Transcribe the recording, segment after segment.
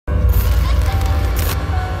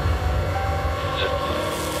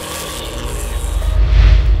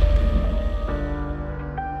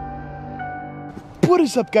What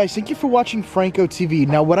is up, guys? Thank you for watching Franko TV.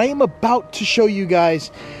 Now, what I am about to show you guys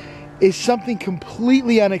is something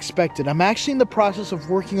completely unexpected. I'm actually in the process of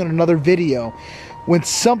working on another video when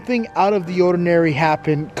something out of the ordinary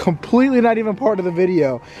happened, completely not even part of the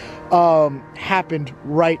video, happened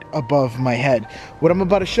right above my head. What I'm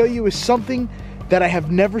about to show you is something that I have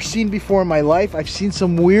never seen before in my life. I've seen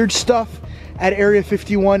some weird stuff at Area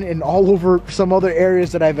 51 and all over some other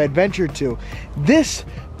areas that I've adventured to. This,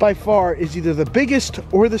 by far, is either the biggest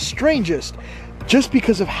or the strangest, just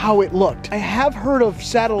because of how it looked. I have heard of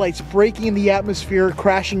satellites breaking in the atmosphere,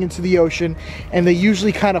 crashing into the ocean, and they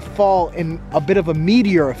usually kind of fall in a bit of a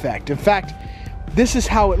meteor effect. In fact, this is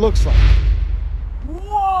how it looks like.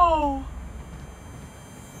 Whoa!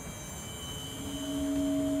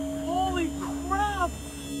 Holy crap!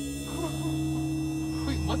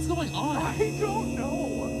 Wait, what's going on? I don't know.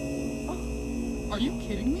 Are you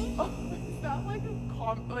kidding me? Is that like a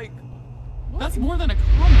That's more than a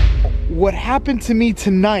comet. What happened to me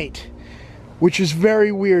tonight, which is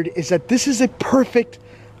very weird, is that this is a perfect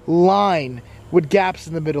line with gaps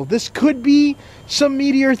in the middle. This could be some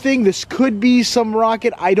meteor thing, this could be some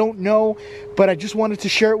rocket, I don't know, but I just wanted to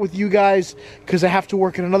share it with you guys because I have to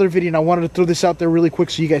work on another video and I wanted to throw this out there really quick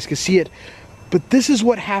so you guys can see it. But this is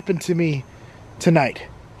what happened to me tonight.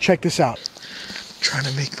 Check this out. Trying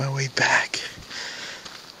to make my way back.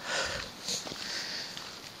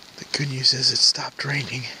 The good news is it stopped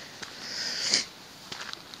raining.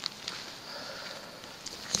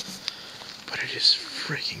 But it is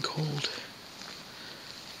freaking cold.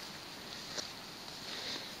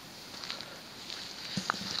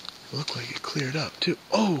 It looked like it cleared up too.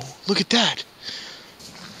 Oh, look at that!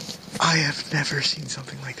 I have never seen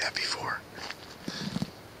something like that before.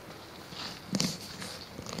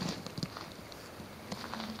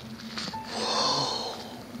 Whoa!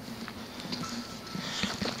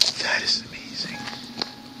 That is amazing.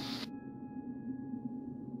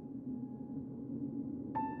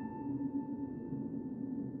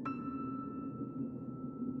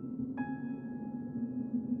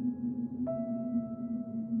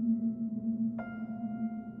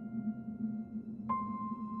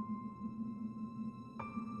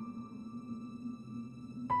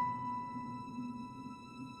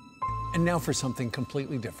 And now for something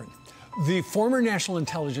completely different. The former National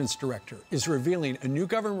Intelligence Director is revealing a new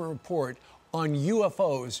government report on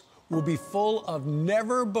UFOs will be full of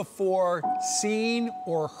never before seen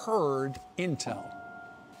or heard intel.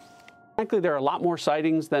 Frankly, there are a lot more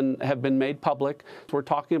sightings than have been made public. We're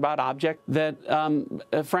talking about objects that,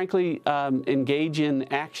 frankly, engage in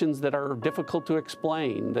actions that are difficult to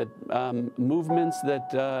explain, that movements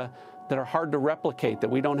that are hard to replicate, that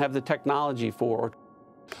we don't have the technology for.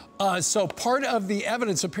 So part of the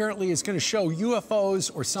evidence apparently is going to show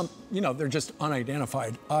UFOs or some, they're just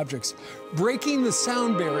unidentified objects, breaking the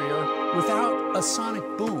sound barrier without a sonic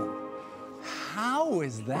boom. How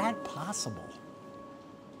is that possible?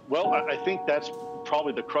 Well, I think that's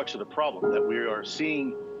probably the crux of the problem, that we are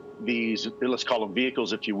seeing these, let's call them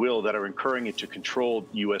vehicles, if you will, that are incurring into controlled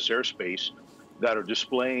U.S. airspace, that are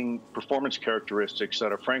displaying performance characteristics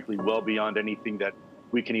that are frankly well beyond anything that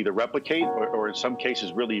we can either replicate or in some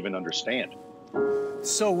cases really even understand.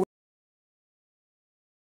 So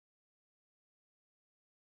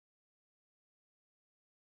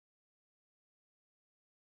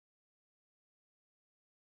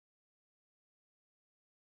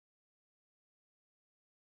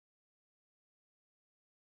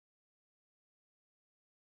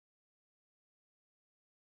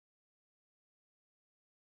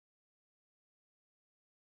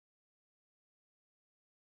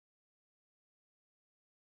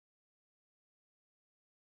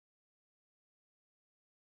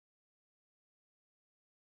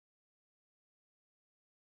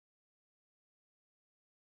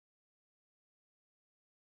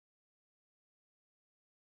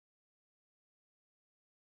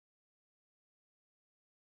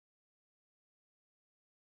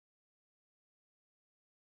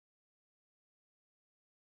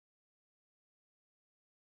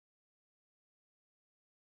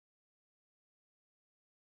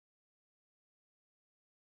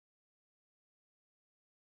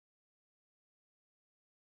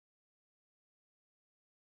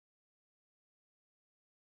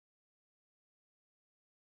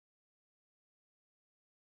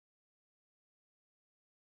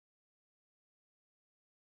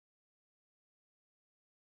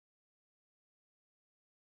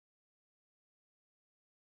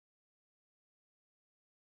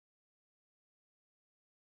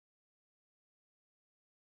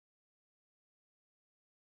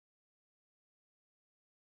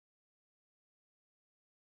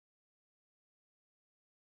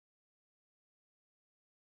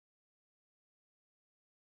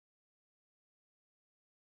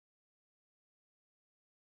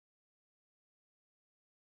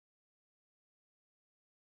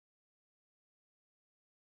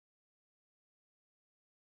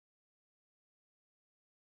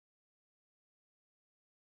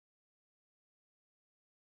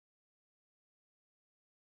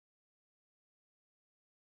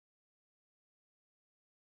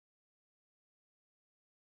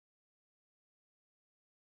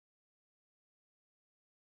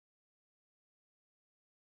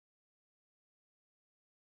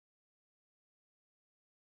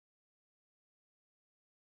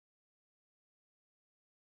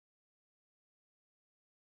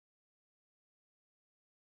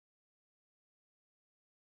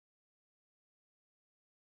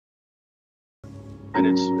that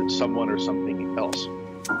it's someone or something else.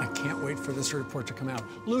 I can't wait for this report to come out.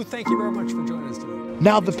 Lou, thank you very much for joining us today.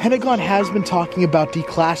 Now, the Pentagon has been talking about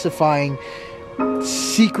declassifying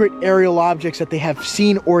secret aerial objects that they have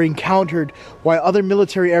seen or encountered while other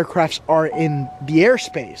military aircrafts are in the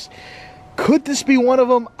airspace. Could this be one of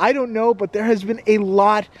them? I don't know, but there has been a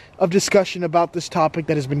lot of discussion about this topic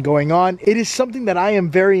that has been going on. It is something that I am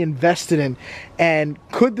very invested in, and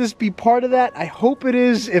could this be part of that? I hope it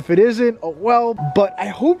is. If it isn't, oh well. But I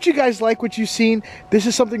hope you guys like what you've seen. This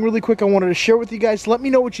is something really quick I wanted to share with you guys. Let me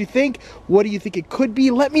know what you think. What do you think it could be?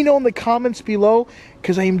 Let me know in the comments below,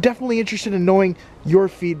 because I am definitely interested in knowing your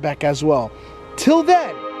feedback as well. Till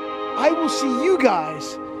then, I will see you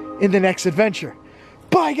guys in the next adventure.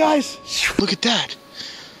 Bye, guys. Look at that.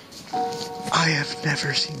 I have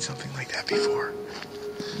never seen something like that before.